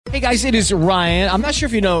Hey guys, it is Ryan. I'm not sure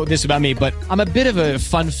if you know this about me, but I'm a bit of a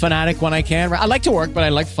fun fanatic when I can. I like to work, but I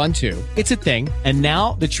like fun too. It's a thing. And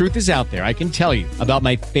now the truth is out there. I can tell you about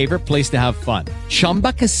my favorite place to have fun.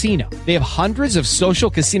 Chumba Casino. They have hundreds of social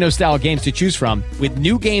casino style games to choose from with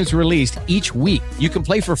new games released each week. You can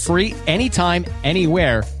play for free anytime,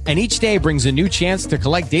 anywhere. And each day brings a new chance to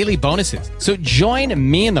collect daily bonuses. So join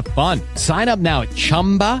me in the fun. Sign up now at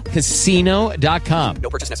ChumbaCasino.com. No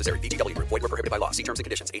purchase necessary. VGW. Void where prohibited by law. See terms and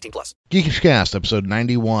conditions. 18+. Geekish Cast, episode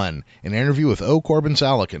 91, an interview with Corbin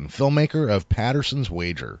Saleken, filmmaker of Patterson's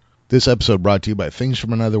Wager. This episode brought to you by Things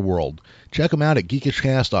from Another World. Check them out at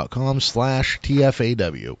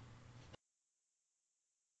geekishcast.com/TFAW.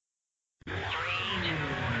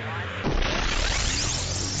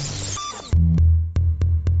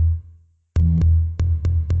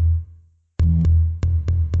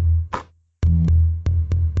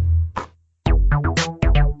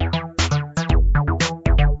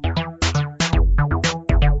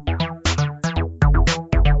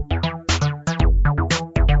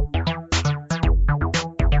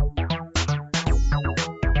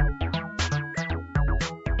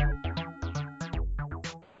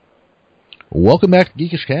 Welcome back to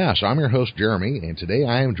Geekish Cast. I'm your host, Jeremy, and today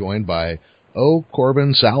I am joined by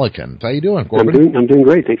Corbin Saleken. How you doing, Corbin? I'm doing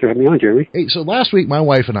great. Thanks for having me on, Jeremy. Hey, so last week my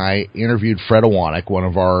wife and I interviewed Fred Ewanuick, one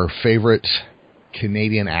of our favorite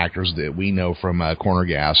Canadian actors that we know from Corner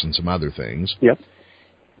Gas and some other things. Yep.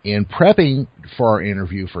 In prepping for our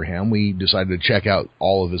interview for him, we decided to check out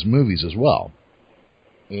all of his movies as well.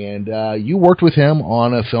 And you worked with him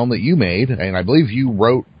on a film that you made, and I believe you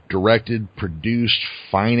wrote, directed, produced,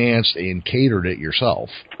 financed, and catered it yourself.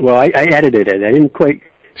 Well, I edited it. I didn't quite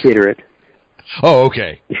cater it. Oh,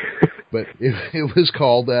 okay. But it was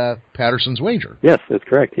called Patterson's Wager. Yes, that's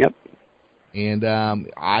correct. Yep. And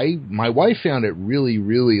my wife found it really,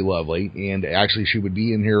 really lovely, and actually she would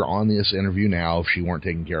be in here on this interview now if she weren't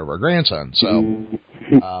taking care of our grandson. So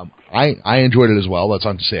I enjoyed it as well. That's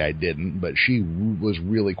not to say I didn't, but she was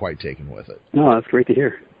really quite taken with it. No, that's great to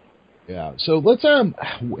hear. Yeah. So let's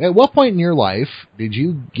at what point in your life did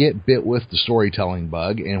you get bit with the storytelling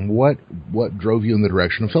bug, and what drove you in the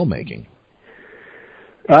direction of filmmaking?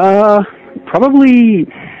 Probably,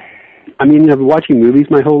 I mean, I've been watching movies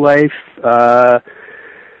my whole life. I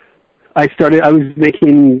was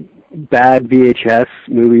making bad VHS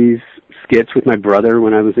movies, skits with my brother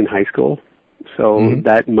when I was in high school. So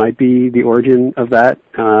that might be the origin of that.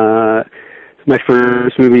 My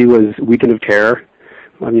first movie was Weekend of Terror.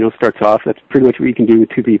 Starts off, that's pretty much what you can do with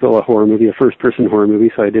two people, a horror movie, a first-person horror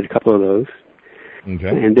movie, so I did a couple of those. Okay.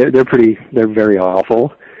 And they're very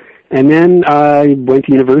awful. And then I went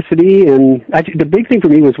to university, and actually the big thing for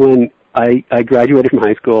me was when I graduated from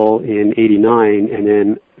high school in '89, and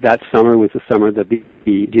then that summer was the summer that the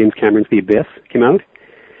James Cameron's The Abyss came out.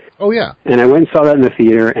 Oh, yeah. And I went and saw that in the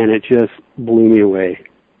theater, and it just blew me away.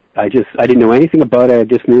 I didn't know anything about it. I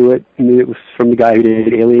just knew it was from the guy who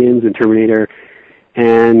did Aliens and Terminator.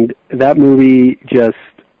 And that movie there's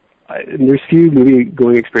few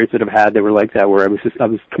movie-going experiences that I've had that were like that, where I was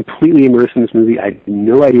completely immersed in this movie. I had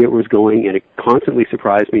no idea where it was going, and it constantly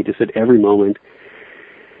surprised me just at every moment.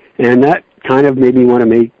 And that kind of made me want to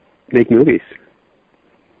make movies.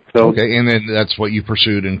 So, okay, and then that's what you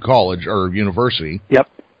pursued in college or university. Yep.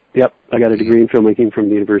 I got a degree in filmmaking from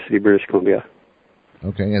the University of British Columbia.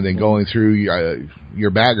 Okay, and then going through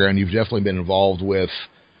your background, you've definitely been involved with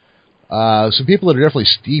some people that are definitely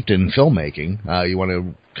steeped in filmmaking. You want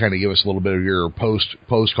to kind of give us a little bit of your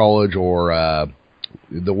post-college or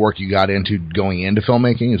the work you got into going into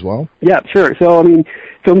filmmaking as well? Yeah, sure. So,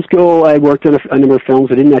 film school, I worked on a number of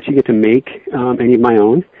films. I didn't actually get to make any of my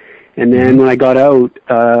own. And then when I got out,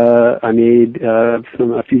 I made a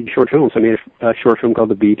few short films. I made a short film called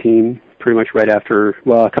The B Team pretty much a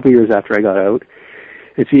couple of years after I got out.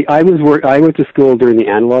 And see, I went to school during the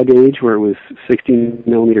analog age, where it was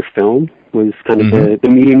 16-millimeter film was kind of the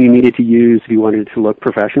medium you needed to use if you wanted it to look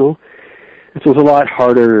professional. And so it was a lot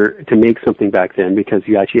harder to make something back then because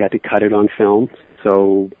you actually had to cut it on film.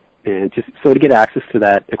 So to get access to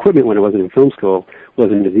that equipment when I wasn't in film school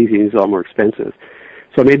wasn't as easy. It was a lot more expensive.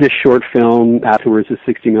 So I made this short film afterwards, a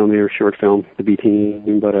 60-millimeter short film, The B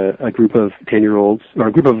Team, about a group of 10-year-olds, or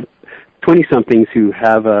a group of 20-somethings who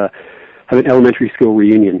have an elementary school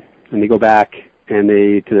reunion, and they go back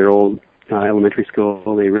to their old elementary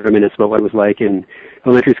school. They reminisce about what it was like in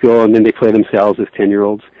elementary school, and then they play themselves as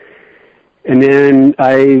 10-year-olds. And then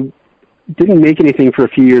I didn't make anything for a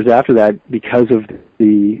few years after that because of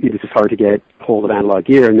it was just hard to get hold of analog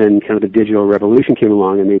gear, and then kind of the digital revolution came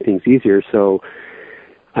along and made things easier. So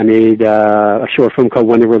I made a short film called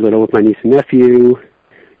When They Were Little with my niece and nephew,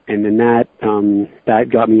 and then that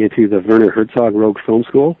got me into the Werner Herzog Rogue Film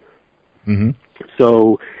School. Mm-hmm.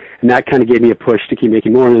 So, and that kind of gave me a push to keep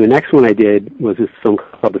making more. And then the next one I did was this film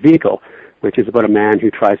called The Vehicle, which is about a man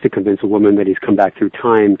who tries to convince a woman that he's come back through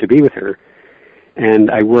time to be with her.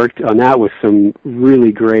 And I worked on that with some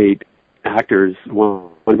really great actors.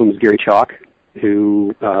 One of them was Gary Chalk,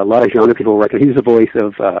 who a lot of genre people recognize. He's the voice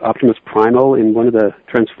of Optimus Primal in one of the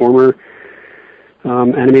Transformer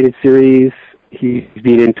animated series. He's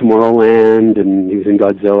been in Tomorrowland, and he was in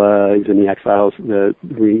Godzilla. He's in the X-Files,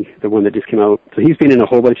 the one that just came out. So he's been in a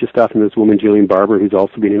whole bunch of stuff, and this woman, Jillian Barber, who's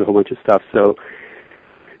also been in a whole bunch of stuff. So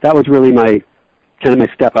that was really my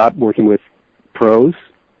step up, working with pros.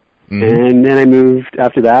 Mm-hmm. And then I moved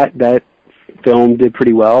after that. That film did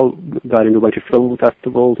pretty well, got into a bunch of film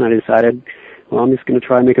festivals, and I decided, well, I'm just going to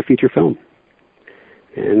try and make a feature film.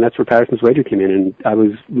 And that's where Patterson's Wager came in, and I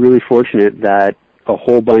was really fortunate that a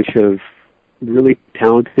whole bunch of really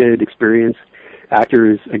talented, experienced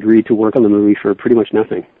actors agreed to work on the movie for pretty much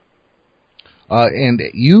nothing. And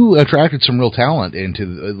you attracted some real talent into,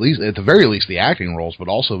 at the very least, the acting roles, but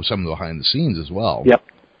also some of the behind the scenes as well. Yep.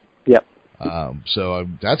 So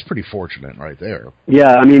that's pretty fortunate right there.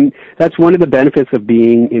 Yeah, I mean, that's one of the benefits of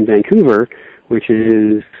being in Vancouver, which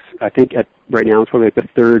is, I think, right now it's probably like the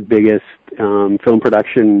third biggest film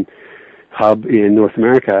production hub in North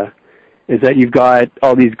America, is that you've got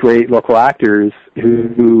all these great local actors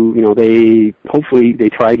who they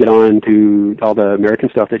try to get on to all the American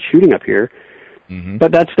stuff that's shooting up here. Mm-hmm.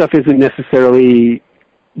 But that stuff isn't necessarily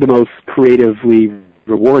the most creatively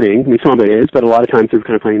rewarding. I mean, some of it is, but a lot of times they're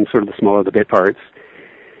kind of playing sort of the smaller, the bit parts.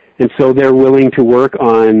 And so they're willing to work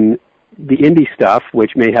on the indie stuff,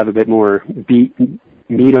 which may have a bit more meat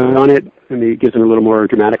on it. I mean, it gives them a little more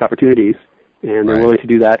dramatic opportunities. And they're willing to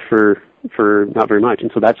do that for not very much.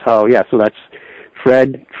 And so that's that's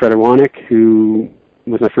Fred Ewanuick, who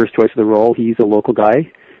was my first choice of the role. He's a local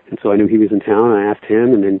guy, and so I knew he was in town. I asked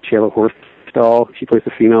him, and then Chayla Horstal, she plays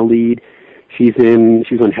the female lead. She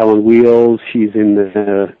was on Hell on Wheels. She's in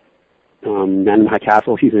the Man in High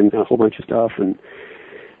Castle. She's in a whole bunch of stuff. And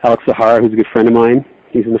Alex Zahar, who's a good friend of mine,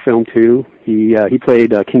 he's in the film too. He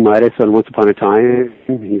played King Midas on Once Upon a Time.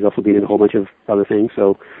 He's also been in a whole bunch of other things.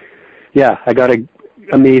 So, yeah, I got a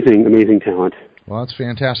amazing talent. Well, that's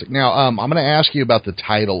fantastic. Now, I'm going to ask you about the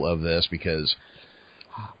title of this, because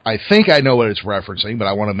I think I know what it's referencing, but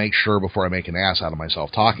I want to make sure before I make an ass out of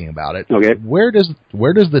myself talking about it. Okay. Where does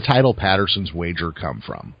the title Patterson's Wager come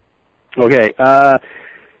from? Okay.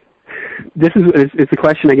 It's a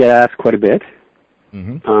question I get asked quite a bit.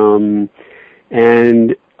 Mm-hmm.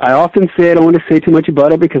 And I often say I don't want to say too much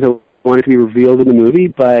about it because I want it to be revealed in the movie,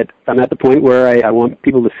 but I'm at the point where I want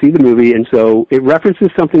people to see the movie, and so it references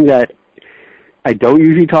something that I don't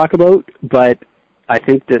usually talk about, but I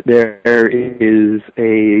think that there is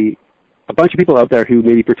a bunch of people out there who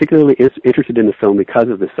may be particularly interested in the film because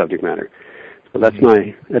of this subject matter. So that's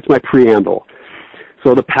my preamble.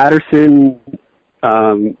 So the Patterson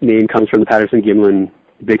name comes from the Patterson-Gimlin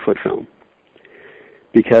Bigfoot film,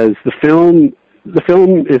 because the film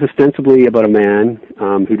is ostensibly about a man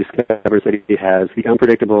who discovers that he has the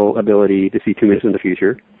unpredictable ability to see 2 minutes in the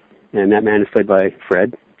future, and that man is played by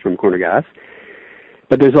Fred from Corner Gas.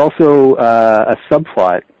 But there's also a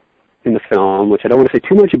subplot in the film, which I don't want to say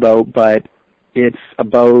too much about, but it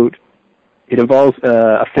involves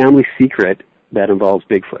a family secret that involves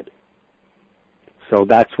Bigfoot. So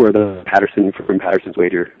that's where the Patterson from Patterson's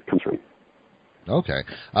Wager comes from. Okay.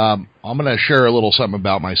 I'm going to share a little something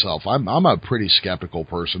about myself. I'm a pretty skeptical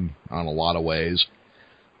person on a lot of ways.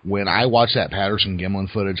 When I watch that Patterson-Gimlin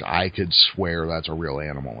footage, I could swear that's a real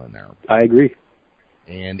animal in there. I agree.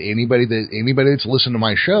 And anybody that's listened to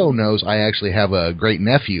my show knows I actually have a great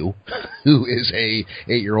nephew who is a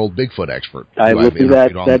 8-year-old Bigfoot expert. I listened to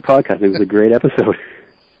that podcast. It was a great episode.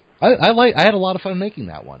 I had a lot of fun making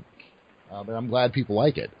that one, but I'm glad people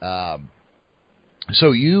like it.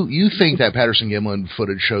 So you think that Patterson-Gimlin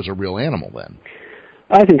footage shows a real animal then?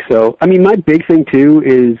 I think so. I mean, my big thing too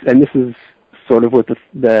is, and this is sort of what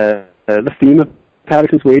the theme of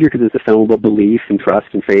Patterson's Wager, because it's a film about belief and trust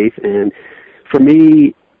and faith. And for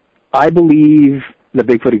me, I believe that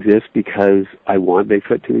Bigfoot exists because I want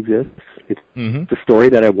Bigfoot to exist. It's the story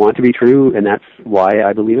that I want to be true, and that's why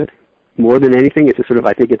I believe it. More than anything, it's just sort of,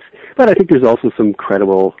 I think there's also some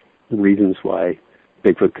credible reasons why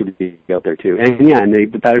Bigfoot could be out there too. And yeah, and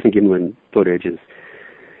the Patterson-Gimlin footage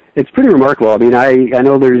it's pretty remarkable. I mean, I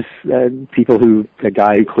know there's a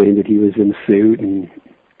guy who claimed that he was in the suit,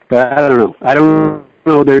 but I don't know.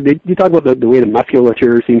 You talk about the way the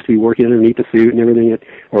musculature seems to be working underneath the suit and everything,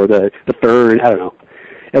 or the fur, and I don't know.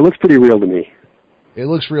 It looks pretty real to me. It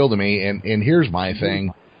looks real to me, and here's my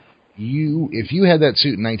thing. if you had that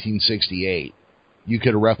suit in 1968, you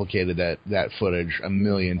could have replicated that footage a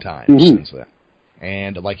million times since then.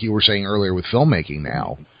 And like you were saying earlier with filmmaking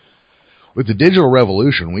now, with the digital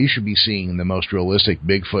revolution, we should be seeing the most realistic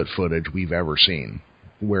Bigfoot footage we've ever seen.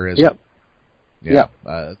 Whereas, the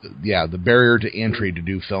barrier to entry to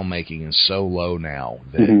do filmmaking is so low now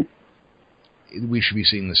that we should be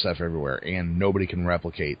seeing this stuff everywhere, and nobody can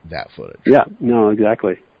replicate that footage. Yeah, no,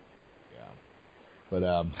 exactly. But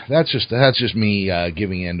that's just me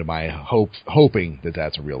giving in to my hoping that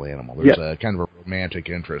that's a real animal. There's a kind of a romantic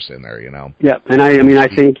interest in there, you know. Yeah, and I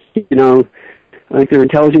think, you know, I think they're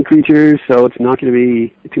intelligent creatures, so it's not going to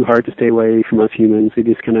be too hard to stay away from us humans. They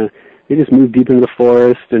just move deep into the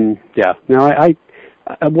forest, and I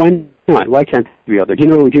why not? Why can't they be out there? Do you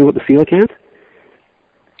know what the coelacanth?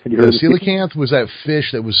 The coelacanth was that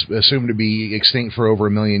fish that was assumed to be extinct for over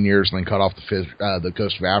 1 million years and then cut off the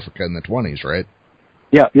coast of Africa in the 1920s, right?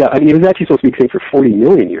 Yeah. I mean, it was actually supposed to be extinct for 40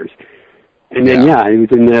 million years. And then, it was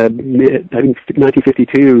in I think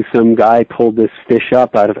 1952, some guy pulled this fish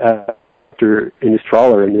up in his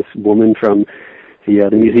trawler, and this woman from the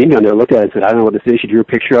museum down there looked at it and said, I don't know what this is. She drew a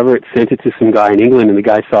picture of it, sent it to some guy in England, and the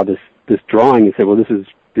guy saw this drawing and said, well, this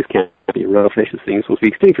can't be a real fish. This thing is supposed to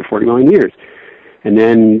be extinct for 40 million years. And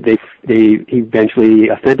then he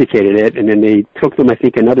eventually authenticated it, and then they took them, I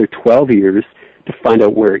think, another 12 years to find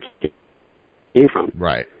out where it came from.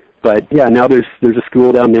 Right. But now there's a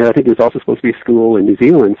school down there. I think there's also supposed to be a school in New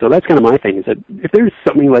Zealand. So that's kind of my thing, is that if there's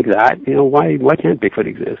something like that, why can't Bigfoot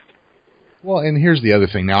exist? Well, and here's the other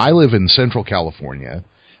thing. Now, I live in Central California.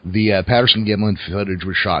 The Patterson Gimlin footage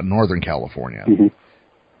was shot in Northern California. Mm-hmm.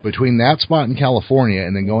 Between that spot in California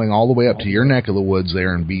and then going all the way up to your neck of the woods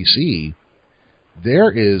there in BC,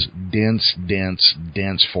 there is dense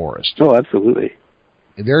forest. Oh, absolutely.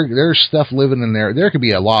 There's stuff living in there. There could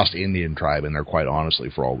be a lost Indian tribe in there, quite honestly,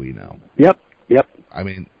 for all we know. Yep. I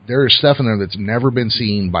mean, there is stuff in there that's never been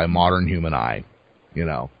seen by modern human eye,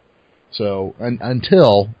 So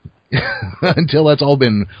until that's all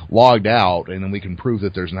been logged out and then we can prove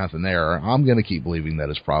that there's nothing there, I'm going to keep believing that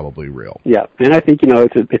it's probably real. Yeah, and I think,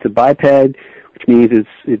 it's a biped, which means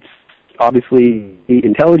it's obviously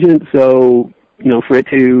intelligent, so, for it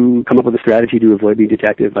to come up with a strategy to avoid being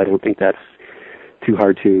detected, I don't think that's too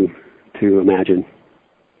hard to imagine.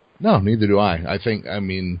 No, neither do I.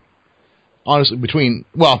 Honestly,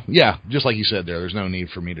 just like you said there's no need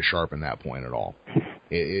for me to sharpen that point at all.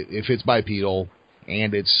 If it's bipedal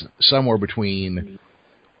and it's somewhere between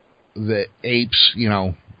the apes,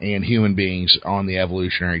 and human beings on the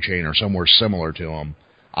evolutionary chain or somewhere similar to them,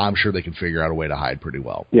 I'm sure they can figure out a way to hide pretty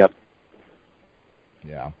well. Yep.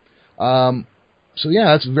 Yeah. So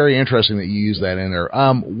that's very interesting that you use that in there.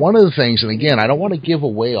 One of the things, and again, I don't want to give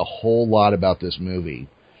away a whole lot about this movie,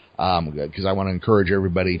 because I want to encourage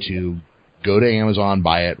everybody to go to Amazon,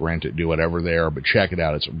 buy it, rent it, do whatever there, but check it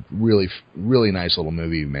out. It's a really, really nice little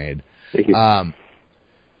movie you made. Thank you.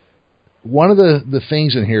 One of the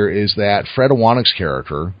things in here is that Fred Ewanuick's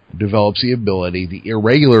character develops the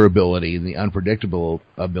irregular ability, and the unpredictable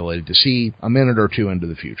ability to see a minute or two into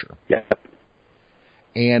the future. Yeah.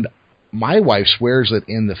 And my wife swears that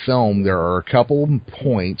in the film there are a couple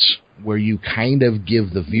points where you kind of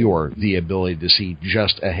give the viewer the ability to see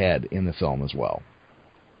just ahead in the film as well.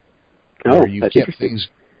 Oh, you that's kept interesting. things.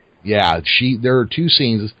 Yeah, there are two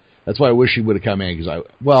scenes. That's why I wish she would have come in,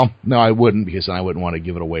 I wouldn't, because then I wouldn't want to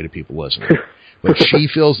give it away to people listening. But she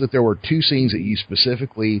feels that there were two scenes that you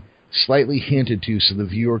specifically slightly hinted to, so the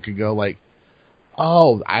viewer could go like,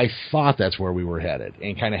 oh, I thought that's where we were headed,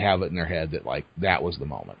 and kind of have it in their head that that was the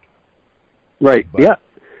moment. Right. But, yeah.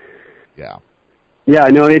 Yeah. Yeah.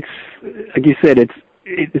 No, it's like you said. It's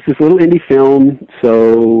this little indie film,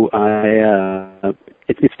 so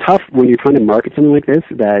it's tough when you're trying to market something like this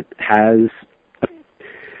that has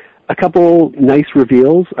a couple nice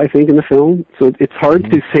reveals, I think, in the film. So it's hard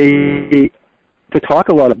to talk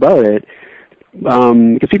a lot about it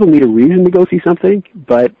because people need a reason to go see something,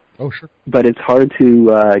 but sure. But it's hard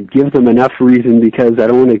to give them enough reason, because I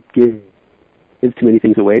don't want to give too many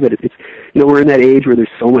things away. But it's we're in that age where there's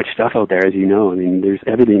so much stuff out there, as you know. I mean, there's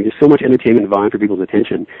everything. There's so much entertainment vying for people's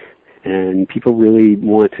attention, and people really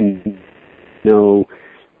want to know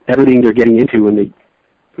everything they're getting into when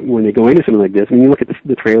they go into something like this. I mean, you look at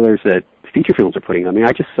the trailers that feature films are putting. I mean,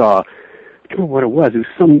 I just saw, I don't know what it was. It was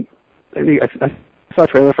I saw a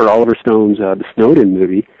trailer for Oliver Stone's The Snowden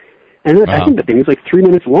movie, and I think the thing was like 3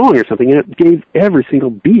 minutes long or something, and it gave every single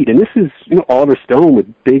beat. And this is, Oliver Stone with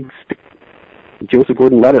big, Joseph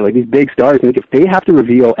Gordon-Levitt, like these big stars. And if they have to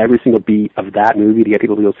reveal every single beat of that movie to get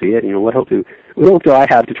people to go see it, what hope do I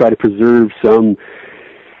have to try to preserve some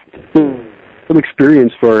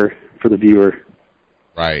experience for for the viewer.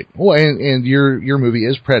 Right. Well, and your movie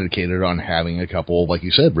is predicated on having a couple, like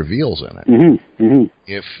you said, reveals in it. Mm-hmm. Mm-hmm.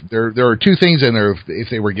 If there are two things in there, if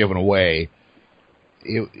they were given away,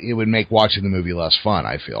 it would make watching the movie less fun,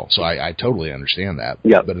 I feel. So I totally understand that.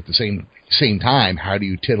 Yeah. But at the same time, how do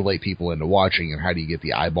you titillate people into watching, and how do you get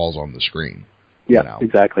the eyeballs on the screen? Yeah, you know?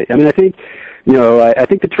 Exactly. I mean, I think, I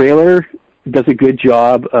think the trailer does a good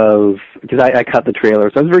job of, because I cut the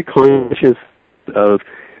trailer, so I was very conscious of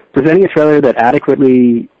presenting a trailer that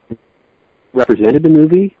adequately represented the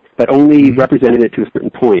movie, but only represented it to a certain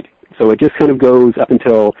point. So it just kind of goes up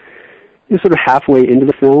until sort of halfway into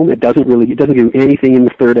the film. It doesn't do anything in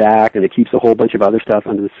the third act, and it keeps a whole bunch of other stuff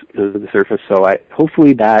under the surface. So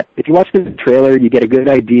hopefully that, if you watch the trailer, you get a good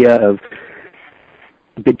idea of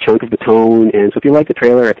a big chunk of the tone. And so if you like the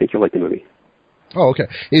trailer, I think you'll like the movie. Oh, okay.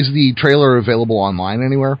 Is the trailer available online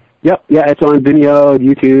anywhere? Yep. Yeah, it's on Vimeo,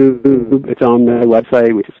 YouTube. It's on the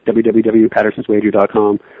website, which is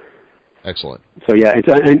www.pattersonswager.com. Excellent. So yeah, it's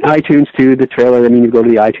on iTunes too. The trailer. I mean, you go to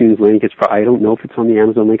the iTunes link. I don't know if it's on the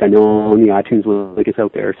Amazon link. I know on the iTunes link it's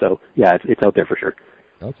out there. So yeah, it's out there for sure.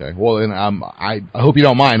 Okay. Well, then I hope you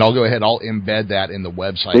don't mind. I'll go ahead. I'll embed that in the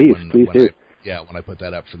website. Please do. When I put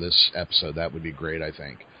that up for this episode, that would be great, I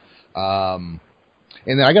think.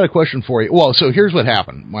 And then I got a question for you. Well, so here's what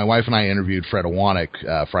happened. My wife and I interviewed Fred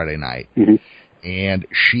Ewanuick Friday night, and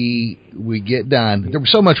we get done. There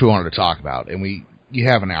was so much we wanted to talk about, and you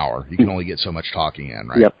have an hour. You can only get so much talking in,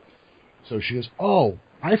 right? Yep. So she goes, "Oh,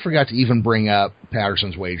 I forgot to even bring up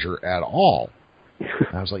Patterson's Wager at all."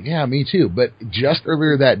 And I was like, "Yeah, me too." But just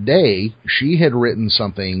earlier that day, she had written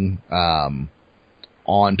something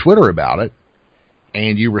on Twitter about it,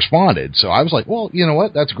 and you responded. So I was like, well, you know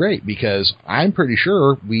what? That's great, because I'm pretty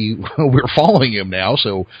sure we're following him now.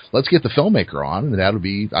 So let's get the filmmaker on, and that'll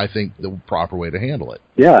be, I think, the proper way to handle it.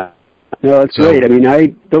 Yeah. No, that's great. I mean,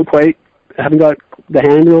 I haven't got the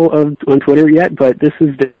handle on Twitter yet, but this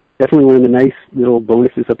is definitely one of the nice little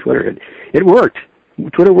bonuses of Twitter. It worked.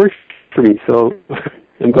 Twitter works for me, so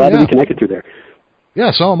I'm glad to be connected through there.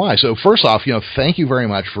 Yeah, so am I. So first off, thank you very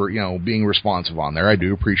much for, being responsive on there. I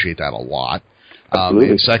do appreciate that a lot.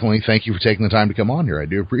 And secondly, thank you for taking the time to come on here. I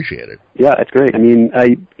do appreciate it. Yeah, it's great. I mean,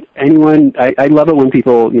 I love it when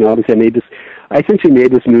people, obviously I essentially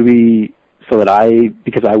made this movie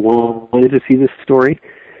because I wanted to see this story,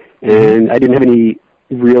 and I didn't have any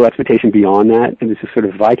real expectation beyond that. It was just sort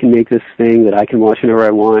of, if I can make this thing that I can watch whenever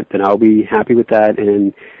I want, then I'll be happy with that.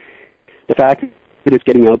 And the fact that it's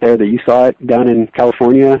getting out there, that you saw it down in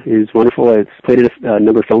California, is wonderful. It's played at a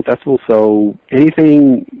number of film festivals, so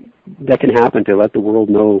anything that can happen to let the world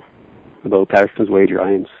know about Patterson's Wager,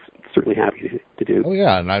 I am certainly happy to do. Oh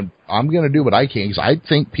yeah, and I'm going to do what I can, because I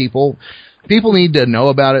think people need to know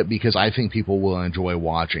about it, because I think people will enjoy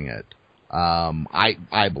watching it.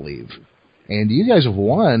 I believe, and you guys have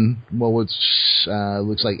won. Well, it's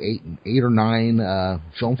looks like eight or nine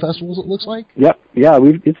film festivals. It looks like. Yep. Yeah,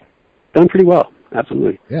 it's done pretty well.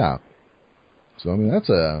 Absolutely. Yeah. So I mean, that's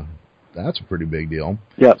a pretty big deal.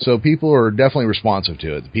 Yeah. So people are definitely responsive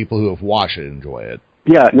to it. The people who have watched it enjoy it.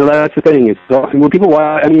 Yeah, no, that's the thing. When people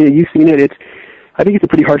watch, I mean, you've seen it. I think it's a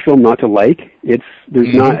pretty hard film not to like. It's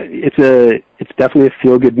definitely a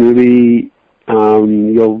feel-good movie.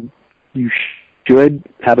 You should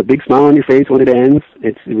have a big smile on your face when it ends.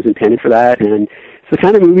 It was intended for that, and it's the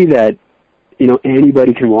kind of movie that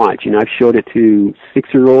anybody can watch. I've showed it to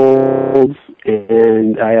 6-year-olds,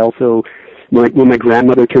 and I also. When my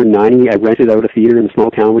grandmother turned 90, I rented out a theater in the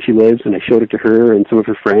small town where she lives, and I showed it to her and some of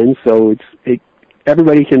her friends. So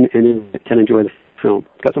everybody can enjoy the film.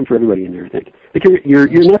 It's got something for everybody in there, I think. Your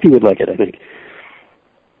nephew would like it, I think.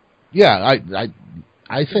 Yeah,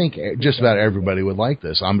 I think just about everybody would like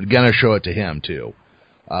this. I'm gonna show it to him too.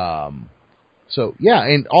 So yeah,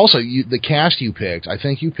 and also the cast you picked. I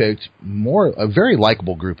think you picked a very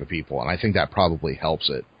likable group of people, and I think that probably helps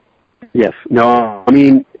it. Yes. No. I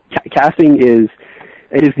mean. Casting is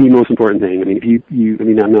the most important thing. I mean,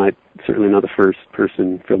 I'm certainly not the first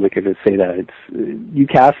person filmmaker to say that. You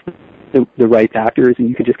cast the right actors, and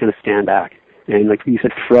you can just kind of stand back. And like you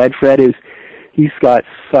said, he's got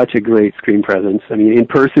such a great screen presence. I mean, in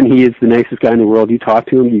person, he is the nicest guy in the world. You talk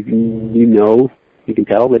to him, you can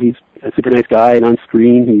tell that he's a super nice guy, and on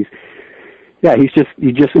screen,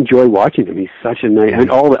 you just enjoy watching him. He's such a nice,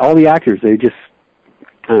 and all the actors, they just,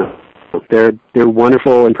 I don't know. They're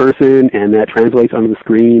wonderful in person, and that translates onto the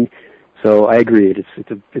screen. So I agree.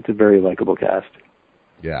 It's a very likable cast.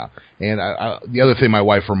 Yeah, and the other thing my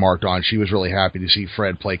wife remarked on, she was really happy to see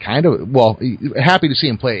Fred play happy to see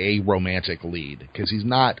him play a romantic lead, because he's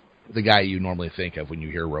not the guy you normally think of when you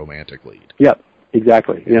hear romantic lead. Yep,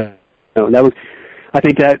 exactly. Yeah, no, that was. I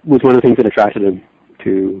think that was one of the things that attracted him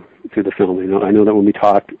to the film. I know that when we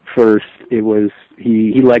talked first, it was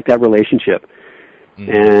he liked that relationship,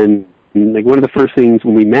 and like one of the first things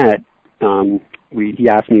when we met, he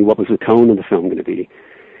asked me what was the tone of the film going to be,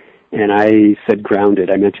 and I said grounded.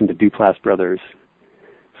 I mentioned the Duplass brothers,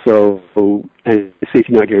 and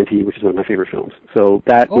Safety Not Guaranteed, which is one of my favorite films. So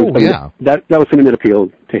that was something that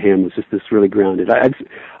appealed to him, was just this really grounded.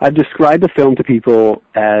 I've described the film to people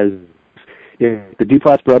as, if the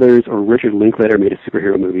Duplass brothers or Richard Linklater made a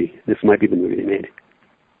superhero movie, this might be the movie they made.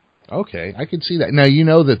 Okay, I can see that. Now, you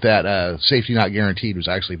know that Safety Not Guaranteed was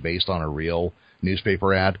actually based on a real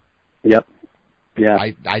newspaper ad? Yep. Yeah.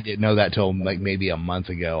 I didn't know that till like maybe a month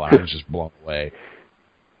ago, and I was just blown away.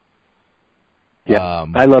 Yeah,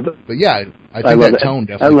 I love it. But yeah, I think that tone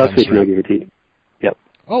definitely I love comes Safety Not Guaranteed. Yep.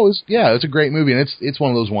 Oh, it's a great movie, and it's one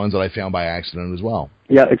of those ones that I found by accident as well.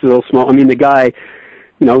 Yeah, it's a little small. I mean, the guy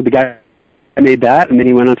made that, and then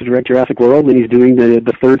he went on to direct Jurassic World, and he's doing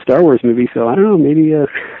the third Star Wars movie. So I don't know, maybe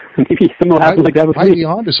something will happen like that with me. Might be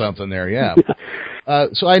onto something there, yeah.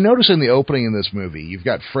 So I noticed in the opening in this movie, you've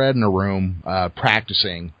got Fred in a room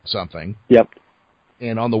practicing something. Yep.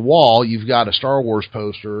 And on the wall, you've got a Star Wars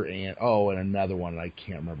poster, and another one I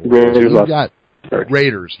can't remember. Raiders. Got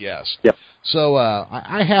Raiders, yes. Yep. So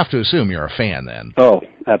I have to assume you're a fan then. Oh,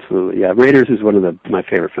 absolutely, yeah. Raiders is one of my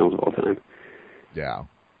favorite films of all time. Yeah.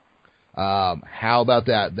 How about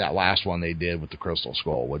that last one they did with the Crystal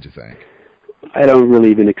Skull? What'd you think? I don't really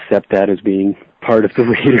even accept that as being part of the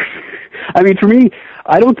Raiders. I mean, for me,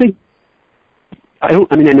 I know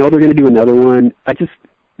they're going to do another one.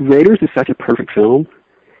 Raiders is such a perfect film,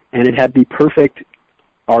 and it had the perfect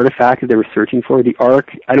artifact that they were searching for. The Ark,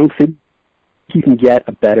 I don't think you can get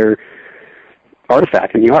a better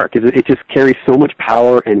artifact than the Ark. It just carries so much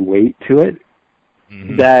power and weight to it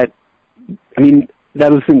that, I mean,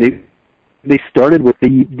 that was the thing. They started with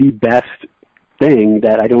the best thing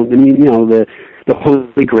that the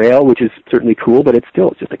Holy Grail, which is certainly cool, but it's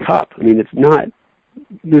just a cup. I mean, there's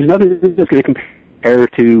nothing that's going to compare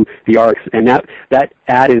to the Arks, and that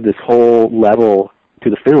added this whole level to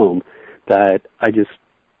the film that I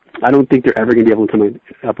don't think they're ever going to be able to come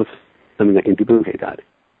up with something that can duplicate that.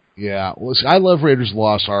 Yeah, well, see, I love Raiders of the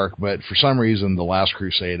Lost Ark, but for some reason, The Last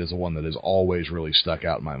Crusade is the one that has always really stuck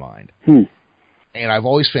out in my mind. And I've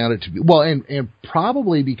always found it to be, well, and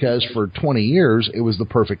probably because for 20 years, it was the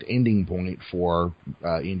perfect ending point for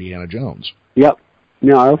Indiana Jones. Yep.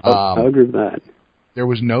 No, I agree with that. There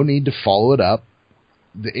was no need to follow it up.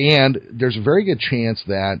 And there's a very good chance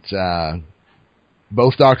that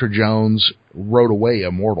both Dr. Jones wrote away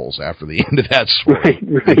Immortals after the end of that story.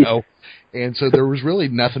 Right. You know? And so there was really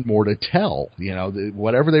nothing more to tell. You know,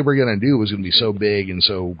 whatever they were going to do was going to be so big and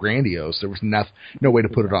so grandiose. There was no way to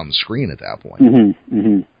put it on the screen at that point.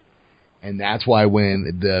 And that's why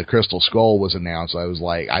when the Crystal Skull was announced, I was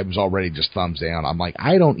already just thumbs down. I'm like,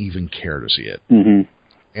 I don't even care to see it. And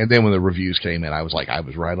then when the reviews came in, I was like, I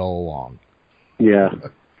was right all along. Yeah.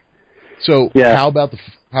 So how about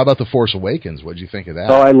the Force Awakens? What did you think of that?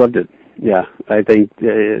 Oh, I loved it. Yeah, I think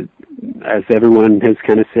as everyone has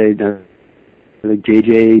kind of said,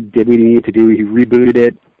 JJ did what he needed to do. He rebooted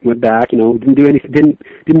it, went back. Didn't do anything.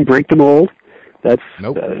 Didn't break the mold. That's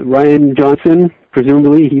nope. Rian Johnson.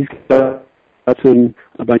 Presumably, he's got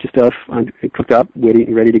a bunch of stuff cooked up,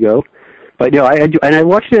 ready to go. But I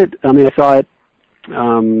watched it. I mean, I saw it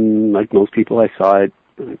like most people. I saw it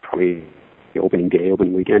probably the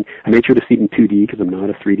opening weekend. I made sure to see it in 2D because I'm not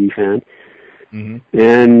a 3D fan.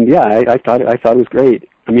 And yeah, I thought it was great.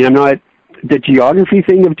 I mean, the geography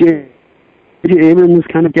thing of J.J. Abrams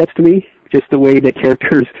kind of gets to me, just the way that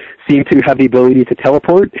characters seem to have the ability to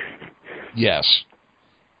teleport. Yes.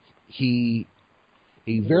 He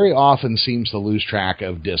very often seems to lose track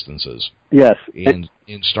of distances. Yes. In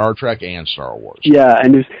Star Trek and Star Wars. Yeah,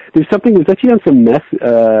 and there's something that's actually on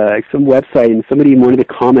some website, and somebody in one of the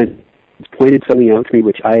comments pointed something out to me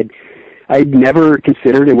which I'd never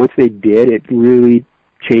considered, and once they did, it really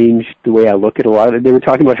changed the way I look at a lot of it. They were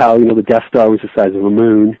talking about how the Death Star was the size of a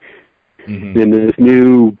moon. And this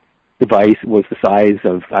new device was the size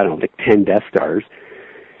of, 10 Death Stars.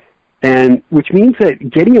 And which means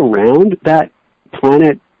that getting around that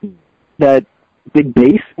planet, that big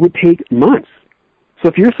base, would take months. So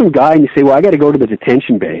if you're some guy and you say, well, I got to go to the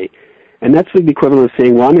detention bay, and that's the equivalent of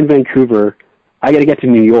saying, well, I'm in Vancouver, I got to get to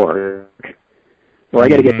New York, or I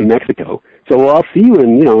got to get to Mexico. So I'll see you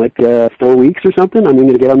in, 4 weeks or something. I'm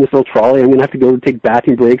going to get on this little trolley. I'm going to have to go take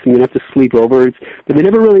bathroom breaks. I'm going to have to sleep over. But they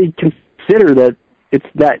never really consider that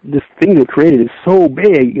this thing they created is so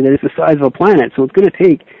big that it's the size of a planet. So it's going to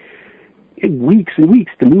take weeks and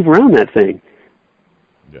weeks to move around that thing.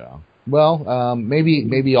 Yeah. Well,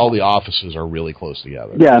 maybe all the offices are really close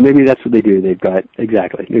together. Yeah, maybe that's what they do. They've got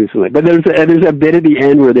exactly. But there's a bit at the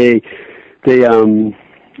end where the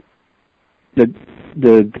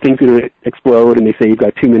thing's going to explode, and they say you've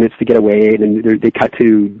got 2 minutes to get away, and they cut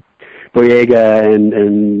to Boyega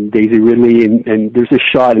and Daisy Ridley, and there's a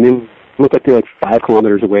shot, and they look like they're like 5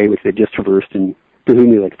 kilometers away, which they just traversed in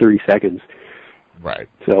presumably like 30 seconds. Right.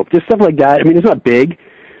 So just stuff like that. I mean, it's not big,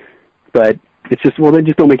 but it's just, well, then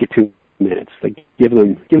just don't make it 2 minutes. Like, give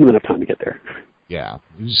them enough time to get there. Yeah.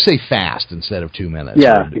 You just say fast instead of 2 minutes.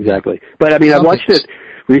 Yeah, exactly. But I mean, I watched it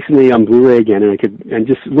recently on Blu-ray again, and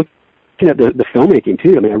just looking at the filmmaking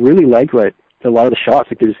too. I mean, I really like what a lot of the shots,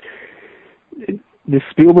 like there's this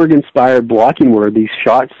Spielberg-inspired blocking where these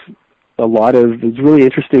shots, it's really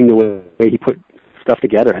interesting the way he put stuff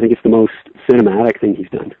together. I think it's the most cinematic thing he's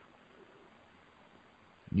done.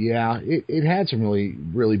 Yeah, it had some really,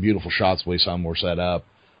 really beautiful shots the way some were set up.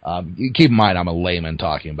 You keep in mind, I'm a layman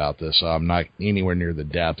talking about this, so I'm not anywhere near the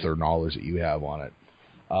depth or knowledge that you have on it.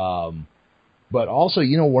 But also,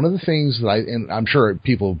 one of the things that and I'm sure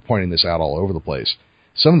people are pointing this out all over the place,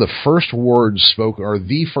 some of the first words spoken, or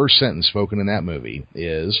the first sentence spoken in that movie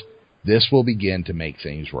is, "This will begin to make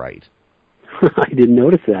things right." I didn't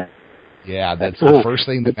notice that. Yeah, that's the first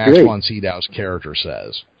thing that Max von Sydow's character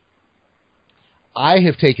says. I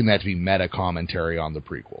have taken that to be meta commentary on the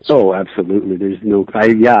prequels. Oh, absolutely. I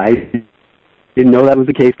didn't know that was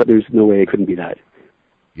the case, but there's no way it couldn't be that.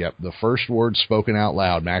 Yep, the first word spoken out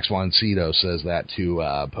loud, Max von Sydow says that to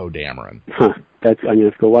Poe Dameron. Huh. I'm going to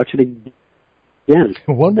have to go watch it again.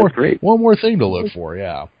 One more thing to look for,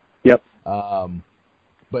 yeah. Yep.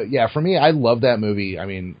 But yeah, for me, I love that movie. I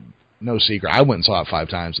mean, no secret. I went and saw it 5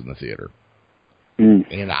 times in the theater.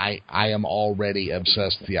 And I am already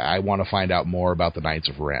obsessed. I want to find out more about the Knights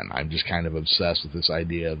of Ren. I'm just kind of obsessed with this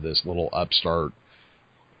idea of this little upstart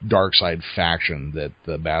dark side faction that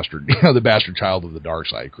the bastard child of the dark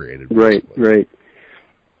side created. Basically. Right.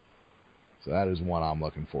 So that is one I'm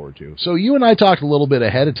looking forward to. So you and I talked a little bit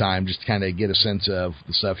ahead of time just to kind of get a sense of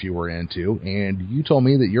the stuff you were into, and you told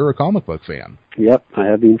me that you're a comic book fan. Yep, I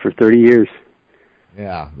have been for 30 years.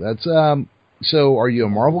 Yeah, that's so are you a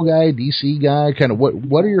Marvel guy, DC guy? Kind of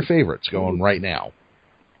what are your favorites going right now?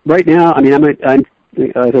 Right now, I mean, I'm as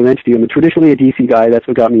I mentioned to you, I'm traditionally a DC guy. That's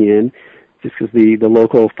what got me in, just because the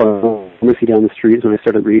local pharmacy down the street is when I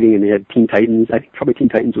started reading, and they had Teen Titans. I think probably Teen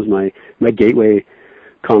Titans was my gateway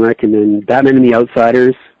comic, and then Batman and the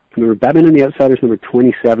Outsiders. Remember, Batman and the Outsiders number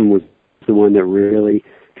 27 was the one that really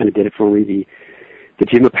kind of did it for me. The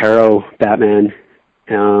Jim Aparo Batman,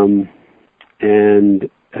 and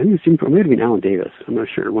I think it might have been Alan Davis. I'm not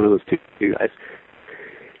sure. One of those two guys.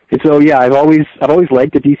 And so, yeah, I've always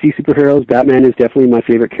liked the DC superheroes. Batman is definitely my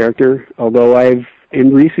favorite character. Although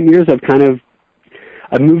in recent years,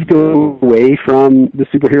 I've moved away from the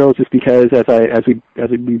superheroes just because, as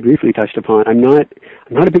we briefly touched upon, I'm not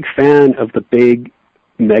a big fan of the big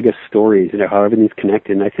mega stories and how everything's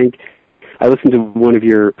connected. And I think I listened to one of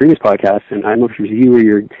your previous podcasts, and I don't know if it was you or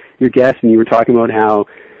your guest, and you were talking about how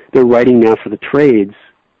they're writing now for the trades.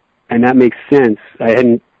 And that makes sense. I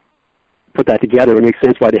hadn't put that together. It makes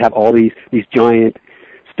sense why they have all these giant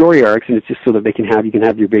story arcs, and it's just so that you can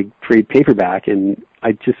have your big trade paperback. And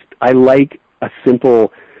I like a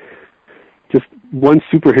simple, just one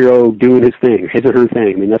superhero doing his thing, his or her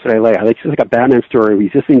thing. I mean, that's what I like. I like just like a Batman story where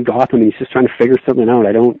he's just in Gotham and he's just trying to figure something out.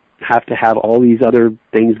 I don't have to have all these other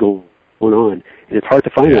things going on, and it's hard to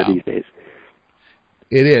find that these days.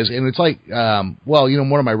 It is, and it's like,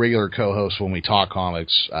 one of my regular co-hosts when we talk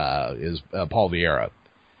comics is Paul Vieira,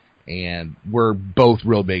 and we're both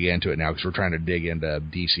real big into it now because we're trying to dig into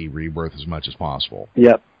DC Rebirth as much as possible.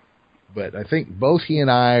 Yep. But I think both he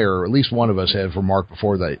and I, or at least one of us, have remarked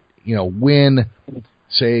before that, when,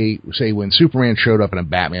 say when Superman showed up in a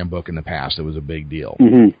Batman book in the past, it was a big deal.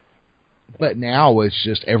 Mm-hmm. But now it's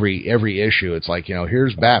just every issue, it's like,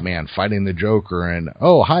 here's Batman fighting the Joker, and,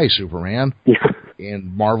 oh, hi, Superman. Yeah.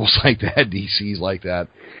 And Marvel's like that, DC's like that,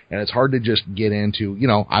 and it's hard to just get into,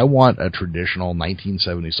 I want a traditional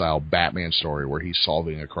 1970s style Batman story where he's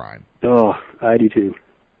solving a crime. Oh, I do too.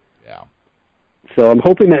 Yeah. So I'm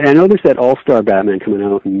hoping that, I know there's that all-star Batman coming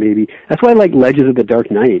out, and maybe, that's why I like Legends of the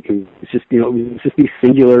Dark Knight. It's just, it's just these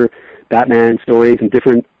singular Batman stories, and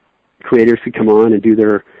different creators could come on and do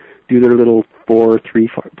their little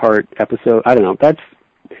 3-part episode. I don't know,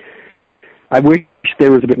 I wish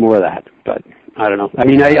there was a bit more of that, but I don't know. I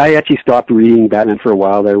mean, I actually stopped reading Batman for a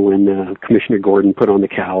while there when Commissioner Gordon put on the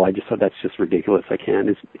cowl. I just thought that's just ridiculous. I can't.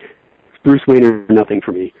 It's Bruce Wayne or nothing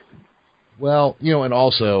for me. Well, and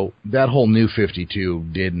also that whole New 52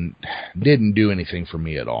 didn't do anything for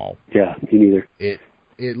me at all. Yeah, me neither.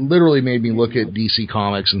 it literally made me look at DC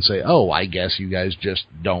Comics and say, oh, I guess you guys just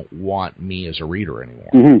don't want me as a reader anymore.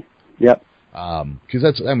 Mm-hmm. Yep. Because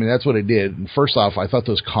that's what it did. And first off, I thought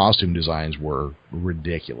those costume designs were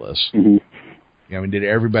ridiculous. Mm-hmm. I mean, did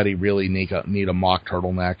everybody really need a mock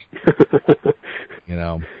turtleneck? You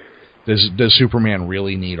know, does Superman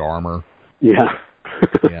really need armor? Yeah.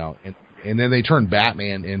 You know, and then they turned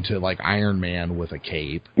Batman into like Iron Man with a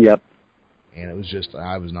cape. Yep. And it was just,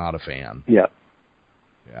 I was not a fan. Yep.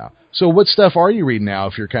 Yeah. So what stuff are you reading now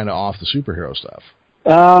if you're kind of off the superhero stuff?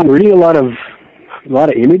 I'm reading a lot of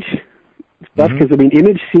Image stuff because, I mean,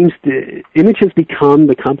 Image has become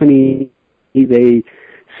the company they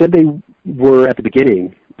said they were at the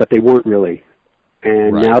beginning, but they weren't really.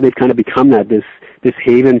 And now they've kind of become this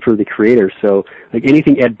haven for the creators. So, like,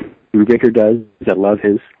 anything Ed Brubaker does, I love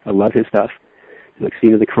his stuff. Like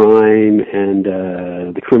Scene of the Crime and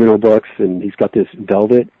the criminal books, and he's got this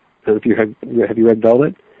Velvet. I don't know if have you read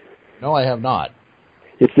Velvet? No, I have not.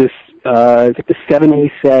 It's this it's like the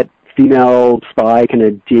 70s set female spy kind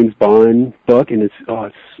of James Bond book, and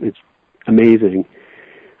it's amazing.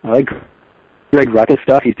 I like Greg Rucka's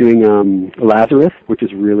stuff. He's doing Lazarus, which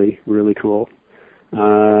is really, really cool.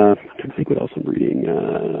 I'm trying to think what else I'm reading.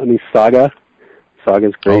 Saga.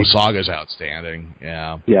 Saga's great. Oh, Saga's outstanding.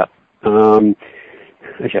 Yeah. Yeah.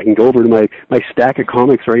 Actually, I can go over to my stack of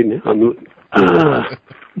comics right now.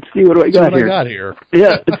 Let's see, what do I got here? I got here.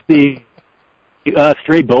 Yeah, it's the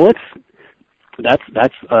Stray Bullets.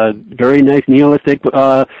 That's very nice nihilistic.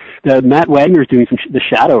 Matt Wagner's doing the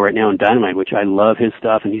Shadow right now in Dynamite, which I love his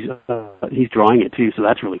stuff, and he's drawing it too, so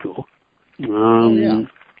that's really cool.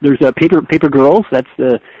 There's Paper Girls. That's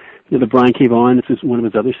the Brian K. Vaughan. This is one of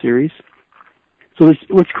his other series. So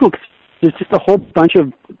what's cool, there's just a whole bunch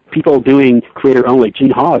of people doing creator-owned. Like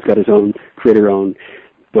Gene Hawes got his own creator-owned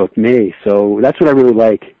book, May. So that's what I really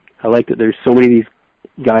like. I like that there's so many of these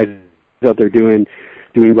guys out there doing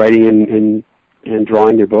writing and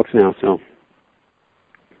drawing their books now. So.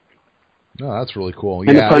 No, that's really cool.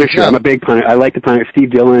 And the Punisher. I'm a big Punisher. I like the Punisher.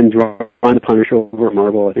 Steve Dillon drawing the Punisher over at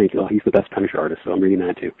Marvel. I think he's the best Punisher artist, so I'm reading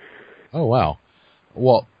that too. Oh, wow.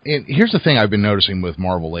 Well, and here's the thing I've been noticing with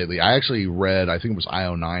Marvel lately. I actually read, I think it was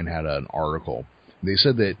IO9 had an article. They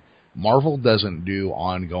said that Marvel doesn't do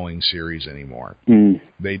ongoing series anymore.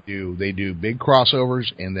 They do big crossovers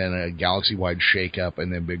and then a galaxy-wide shakeup,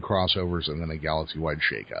 and then big crossovers and then a galaxy-wide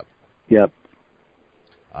shakeup. Yep.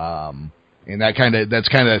 And that's kind of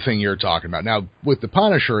the thing you're talking about. Now, with the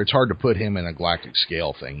Punisher, it's hard to put him in a galactic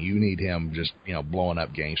scale thing. You need him just, blowing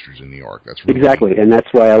up gangsters in New York. That's really exactly, and that's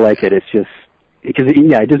why I like it. It's just because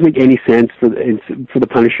it doesn't make any sense for the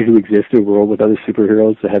Punisher to exist in a world with other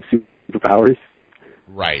superheroes that have superpowers.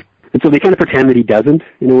 Right. And so they kind of pretend that he doesn't,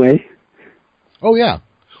 in a way. Oh, yeah.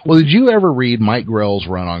 Well, did you ever read Mike Grell's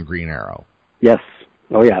run on Green Arrow? Yes.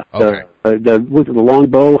 Oh, yeah. Okay. Was it the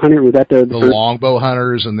Longbow Hunter? Was that the Longbow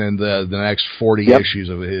Hunters, and then the next 40 issues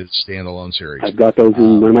of his standalone series. I've got those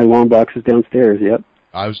in one of my long boxes downstairs, yep.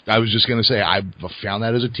 I was just going to say, I found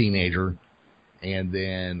that as a teenager, and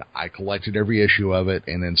then I collected every issue of it,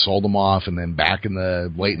 and then sold them off, and then back in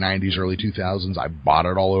the late 90s, early 2000s, I bought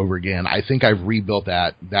it all over again. I think I've rebuilt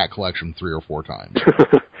that collection 3 or 4 times.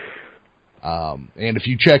 And if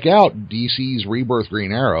you check out DC's Rebirth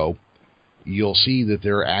Green Arrow, you'll see that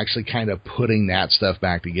they're actually kind of putting that stuff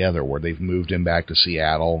back together, where they've moved him back to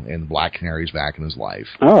Seattle, and Black Canary's back in his life.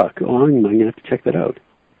 Oh, go on. I'm going to have to check that out.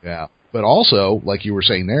 Yeah. But also, like you were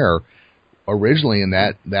saying there, originally in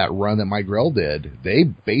that run that Mike Grell did, they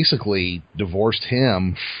basically divorced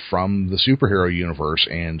him from the superhero universe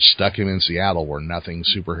and stuck him in Seattle where nothing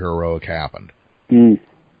superheroic happened.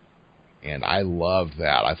 And I loved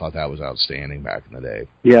that. I thought that was outstanding back in the day.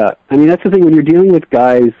 Yeah. I mean, that's the thing. When you're dealing with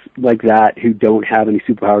guys like that who don't have any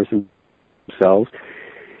superpowers themselves,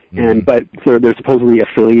 but so they're supposedly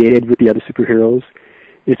affiliated with the other superheroes,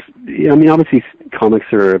 obviously comics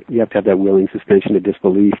you have to have that willing suspension of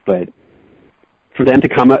disbelief, but for them to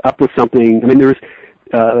come up with something, there's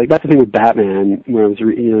that's the thing with Batman, where I was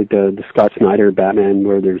the Scott Snyder Batman,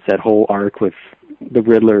 where there's that whole arc with the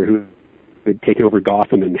Riddler who had taken over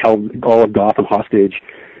Gotham and held all of Gotham hostage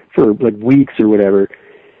for like weeks or whatever.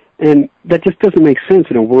 And that just doesn't make sense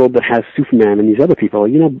in a world that has Superman and these other people.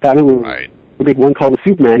 Batman would make one call to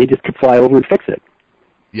Superman, he just could fly over and fix it.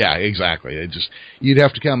 Yeah, exactly. You'd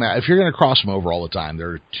have to come out. If you're going to cross them over all the time, there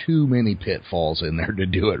are too many pitfalls in there to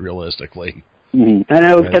do it realistically. And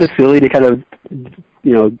it was kind of silly to kind of,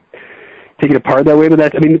 take it apart that way. But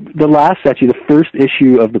the first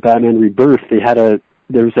issue of the Batman Rebirth,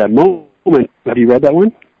 there was that moment. Have you read that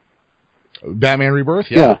one? Batman Rebirth,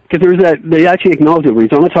 yeah, because there's that. They actually acknowledge it where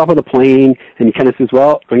he's on the top of the plane and he kind of says,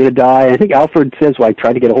 "Well, I'm going to die." And I think Alfred says, "Well, I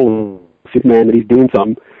tried to get a hold of Superman, but he's doing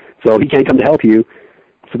something, so he can't come to help you."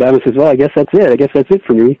 So Batman says, "Well, I guess that's it. I guess that's it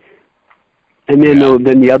for me." And then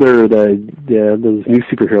then the other those new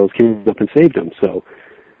superheroes came up and saved him. So,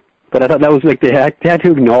 but I thought that was like they had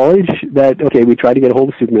to acknowledge that. Okay, we tried to get a hold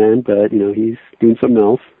of Superman, but he's doing something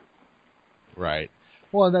else. Right.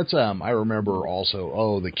 Well, that's I remember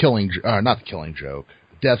also. The not the Killing Joke,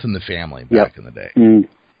 Death in the Family back in the day,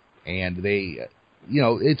 and they,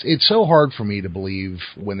 it's so hard for me to believe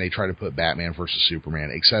when they try to put Batman versus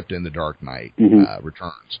Superman, except in The Dark Knight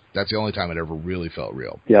Returns. That's the only time it ever really felt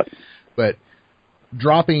real. Yep. But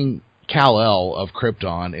dropping Kal-El of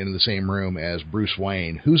Krypton into the same room as Bruce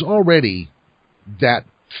Wayne, who's already that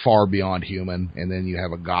far beyond human, and then you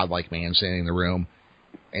have a godlike man standing in the room.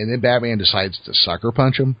 And then Batman decides to sucker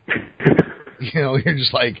punch him. You're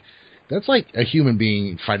just like, that's like a human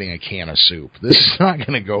being fighting a can of soup. This is not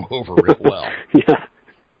going to go over real well. Yeah.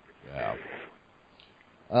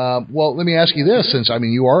 Well, let me ask you this, since,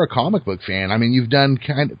 you are a comic book fan. You've done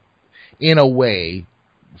kind of, in a way,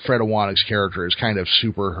 Fred Ewanuick's character is kind of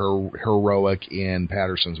super heroic in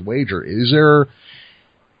Patterson's Wager. Is there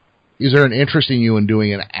an interest in you in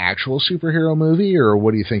doing an actual superhero movie, or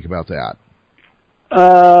what do you think about that?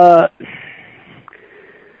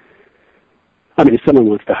 If someone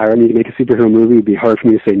wants to hire me to make a superhero movie, it'd be hard for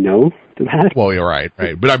me to say no to that. Well, you're right.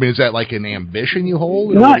 But is that like an ambition you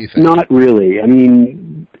hold? Not really.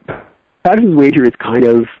 Patterson's Wager is kind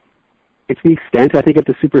of, it's the extent, I think, of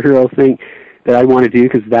the superhero thing that I want to do,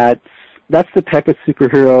 because that's the type of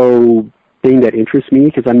superhero thing that interests me,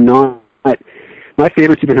 because my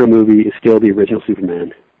favorite superhero movie is still the original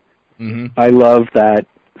Superman. Mm-hmm. I love that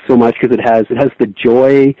so much because it has the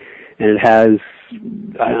joy, and it has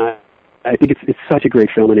I think it's such a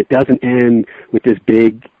great film, and it doesn't end with this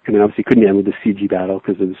big. Obviously, it couldn't end with the CG battle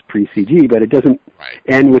because it was pre-CG, but it doesn't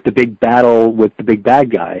end with the big battle with the big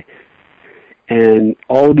bad guy. And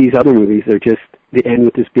all of these other movies, they end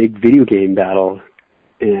with this big video game battle,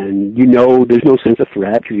 and there's no sense of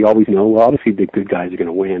threat because you always know, well, obviously the good guys are going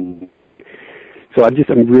to win. So I'm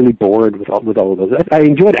really bored with all of those. I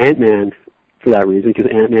enjoyed Ant-Man for that reason,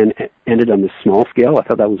 because Ant-Man ended on this small scale. I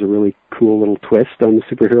thought that was a really cool little twist on the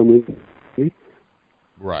superhero movie.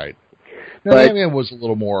 Right. Now, Ant-Man was a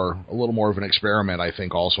little more of an experiment, I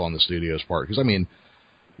think, also on the studio's part. Because,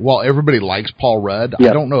 while everybody likes Paul Rudd,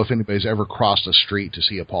 I don't know if anybody's ever crossed a street to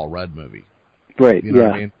see a Paul Rudd movie. Right, You know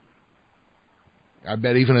what I mean? I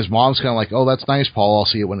bet even his mom's kind of like, oh, that's nice, Paul. I'll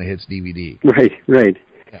see it when it hits DVD. Right.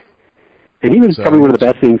 And he was probably one of the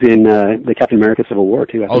best things in the Captain America Civil War,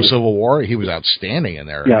 too. Civil War? He was outstanding in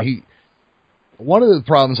there. Yeah. One of the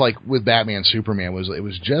problems, with Batman Superman, was it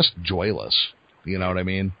was just joyless. You know what I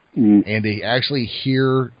mean? Mm. And to actually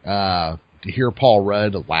hear Paul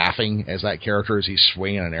Rudd laughing as that character as he's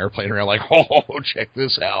swinging an airplane around, like, oh, check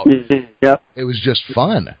this out. Yeah. It was just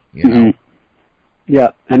fun, you know? Mm-hmm. Yeah,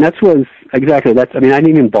 and I didn't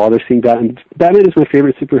even bother seeing Batman. Batman is my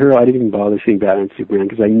favorite superhero. I didn't even bother seeing Batman and Superman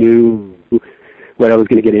because I knew what I was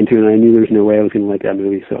going to get into, and I knew there was no way I was going to like that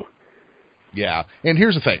movie. So. Yeah, and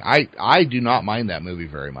here's the thing. I do not mind that movie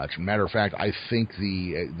very much. Matter of fact, I think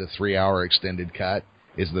the 3-hour extended cut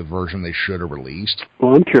is the version they should have released.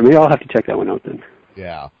 Well, I'm curious. Maybe I'll have to check that one out then.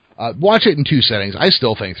 Yeah. Watch it in 2 settings. I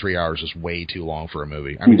still think 3 hours is way too long for a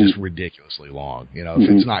movie. Just ridiculously long. If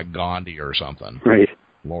it's not Gandhi or something. Right.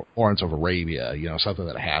 Lawrence of Arabia, something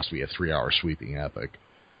that has to be a 3-hour sweeping epic.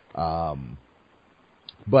 But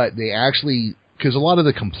they actually, because a lot of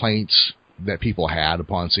the complaints that people had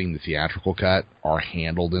upon seeing the theatrical cut are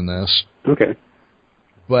handled in this. Okay.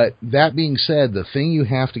 But that being said, the thing you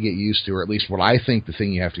have to get used to, or at least what I think the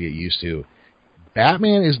thing you have to get used to,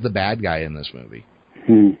 Batman is the bad guy in this movie.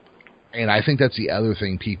 And I think that's the other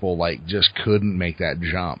thing people just couldn't make that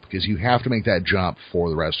jump, because you have to make that jump for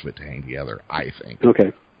the rest of it to hang together, I think.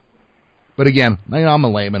 Okay. But again, I'm a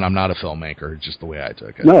layman. I'm not a filmmaker. It's just the way I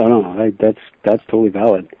took it. No, that's totally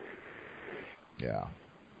valid. Yeah.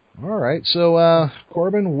 All right. So,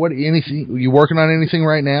 Corbin, are you working on anything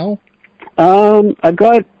right now? I've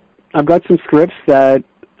got some scripts that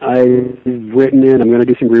I've written in. I'm going to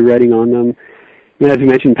do some rewriting on them. As you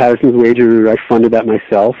mentioned, Patterson's Wager, I funded that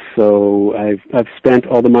myself, so I've spent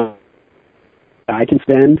all the money I can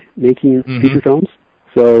spend making feature films.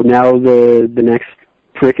 So now the next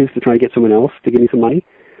trick is to try to get someone else to give me some money.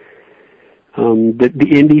 The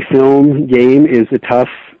indie film game is a tough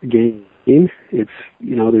game. It's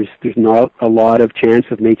there's not a lot of chance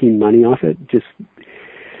of making money off it. Just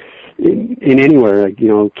in anywhere,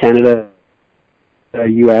 Canada,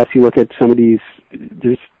 U.S. You look at some of these.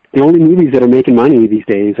 the only movies that are making money these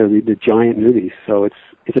days are the giant movies. So it's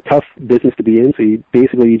a tough business to be in. So you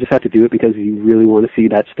just have to do it because you really want to see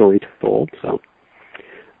that story told. So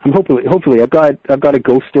I'm hopefully I've got a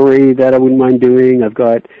ghost story that I wouldn't mind doing. I've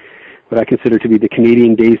got what I consider to be the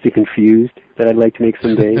Canadian Dazed and Confused that I'd like to make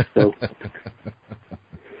someday. So.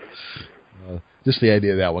 Just the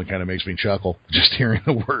idea of that one kind of makes me chuckle, just hearing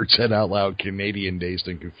the words said out loud, Canadian Dazed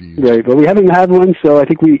and Confused. Right, but we haven't had one, so I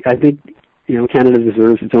think Canada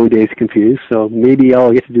deserves its own Dazed and Confused, so maybe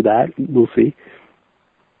I'll get to do that. We'll see.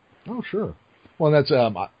 Oh, sure. Well, that's,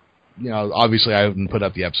 obviously I haven't put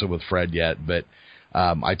up the episode with Fred yet, but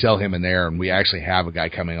I tell him in there, and we actually have a guy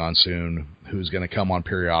coming on soon who's going to come on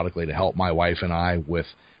periodically to help my wife and I with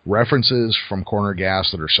references from Corner Gas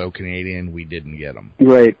that are so Canadian we didn't get them.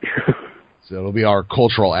 Right. So it'll be our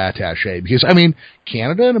cultural attaché. Because,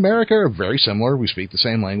 Canada and America are very similar. We speak the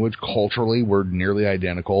same language. Culturally, we're nearly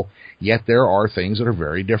identical. Yet there are things that are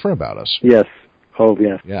very different about us. Yes. Oh,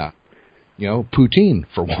 yes. Yeah. Poutine,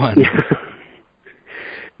 for one.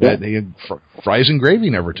 Fries and gravy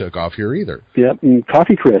never took off here either. Yep, and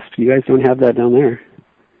coffee crisp. You guys don't have that down there.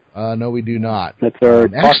 No, we do not. That's our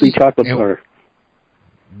coffee chocolate bar.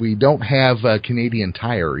 We don't have Canadian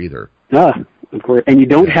Tire either. Ah, of course. And you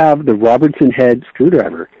don't have the Robertson head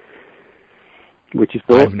screwdriver, which is...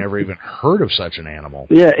 I've never even heard of such an animal.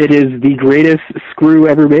 Yeah, it is the greatest screw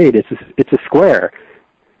ever made. It's a square.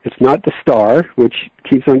 It's not the star, which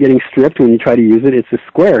keeps on getting stripped when you try to use it. It's a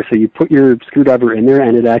square. So you put your screwdriver in there,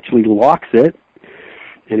 and it actually locks it.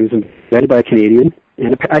 And it was invented by a Canadian.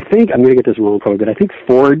 And I think, I'm going to get this wrong probably, but I think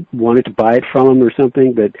Ford wanted to buy it from him or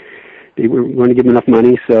something, but they weren't going to give him enough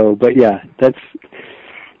money. So, but yeah,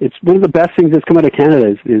 it's one of the best things that's come out of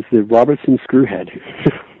Canada is the Robertson screw head.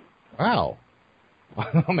 Wow.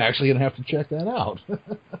 I'm actually going to have to check that out.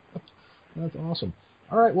 That's awesome.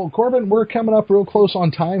 All right, well, Corbin, we're coming up real close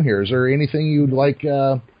on time here. Is there anything you'd like,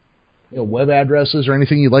 web addresses or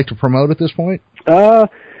anything you'd like to promote at this point? Yeah,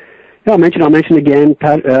 I'll mention again,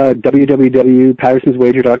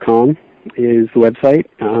 www.pattersonswager.com is the website.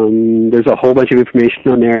 There's a whole bunch of information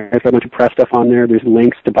on there. There's a bunch of press stuff on there. There's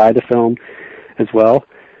links to buy the film as well.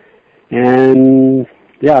 And,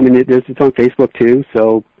 yeah, it's on Facebook too,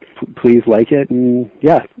 so please like it. And,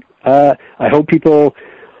 yeah, I hope people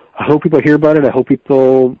hear about it. I hope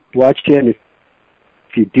people watched it. And if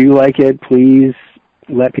you do like it, please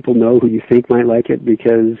let people know who you think might like it,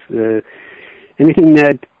 because anything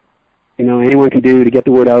that anyone can do to get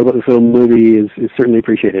the word out about this little movie is certainly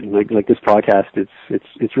appreciated. Like this podcast,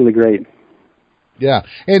 it's really great. Yeah,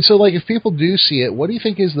 and so if people do see it, what do you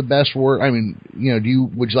think is the best word? Would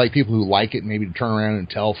you like people who like it maybe to turn around and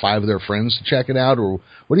tell 5 of their friends to check it out, or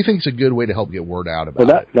what do you think is a good way to help get word out about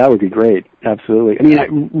it? That would be great. Absolutely.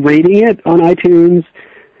 Rating it on iTunes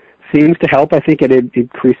seems to help. I think it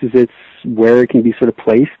increases where it can be sort of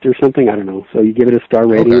placed or something. I don't know. So you give it a star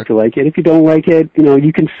rating if you like it. If you don't like it,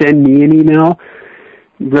 you can send me an email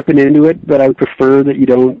ripping into it, but I would prefer that you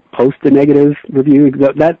don't post a negative review.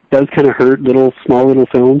 That does kind of hurt small little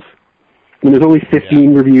films. When there's only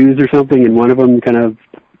 15 reviews or something, and one of them kind of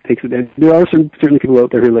takes it down. There are certainly people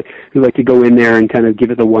out there who like to go in there and kind of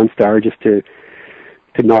give it the 1 star just to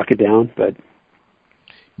knock it down. But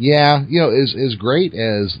yeah, as great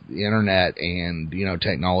as the internet and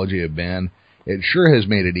technology have been, it sure has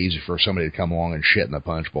made it easy for somebody to come along and shit in the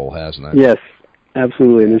punch bowl, hasn't it? Yes.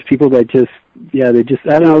 Absolutely, and there's people that I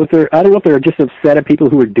don't know if they're just upset at people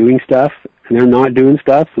who are doing stuff and they're not doing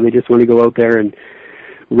stuff, so they just want to go out there and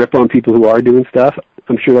rip on people who are doing stuff.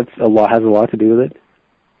 I'm sure has a lot to do with it.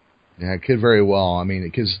 Yeah, it could very well.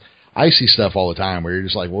 Because I see stuff all the time where you're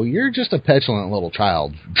just like, well, you're just a petulant little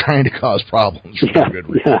child trying to cause problems for no good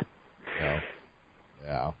reason. Yeah,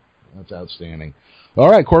 that's outstanding. All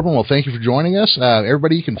right, Corbin, well, thank you for joining us.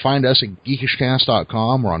 Everybody, you can find us at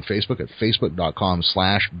geekishcast.com. We're on Facebook at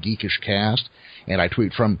facebook.com/geekishcast, and I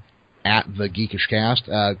tweet from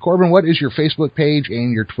 @thegeekishcast. Corbin, what is your Facebook page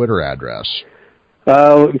and your Twitter address?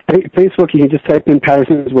 Facebook, you can just type in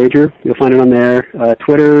Patterson's Wager. You'll find it on there.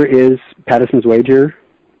 Twitter is Patterson's Wager.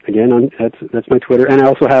 Again, that's my Twitter. And I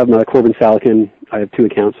also have Corbin Saleken. I have 2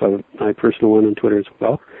 accounts. So I have my personal one on Twitter as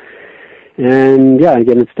well. And, yeah,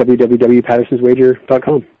 again, it's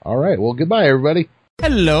www.pattersonswager.com. All right. Well, goodbye, everybody.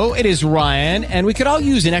 Hello, it is Ryan, and we could all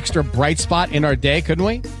use an extra bright spot in our day, couldn't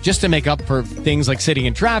we? Just to make up for things like sitting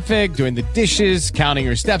in traffic, doing the dishes, counting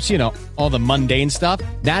your steps, all the mundane stuff.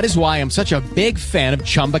 That is why I'm such a big fan of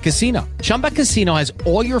Chumba Casino. Chumba Casino has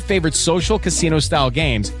all your favorite social casino-style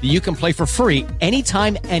games that you can play for free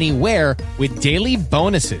anytime, anywhere with daily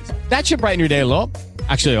bonuses. That should brighten your day a little.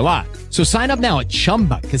 Actually, a lot. So sign up now at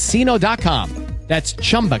ChumbaCasino.com. That's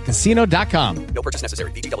ChumbaCasino.com. No purchase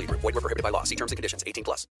necessary. VGW Group. Void where prohibited by law. See terms and conditions.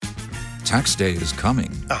 18+. Tax day is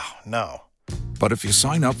coming. Oh, no. But if you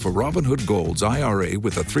sign up for Robinhood Gold's IRA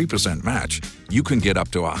with a 3% match, you can get up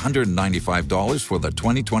to $195 for the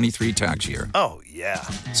 2023 tax year. Oh, yeah.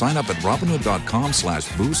 Sign up at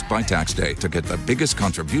Robinhood.com/boost by tax day to get the biggest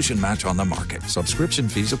contribution match on the market. Subscription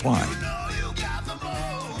fees apply.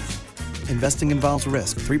 Investing involves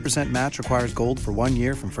risk. 3% match requires gold for 1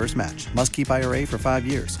 year from first match. Must keep IRA for 5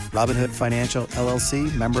 years. Robinhood Financial,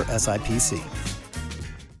 LLC, member SIPC.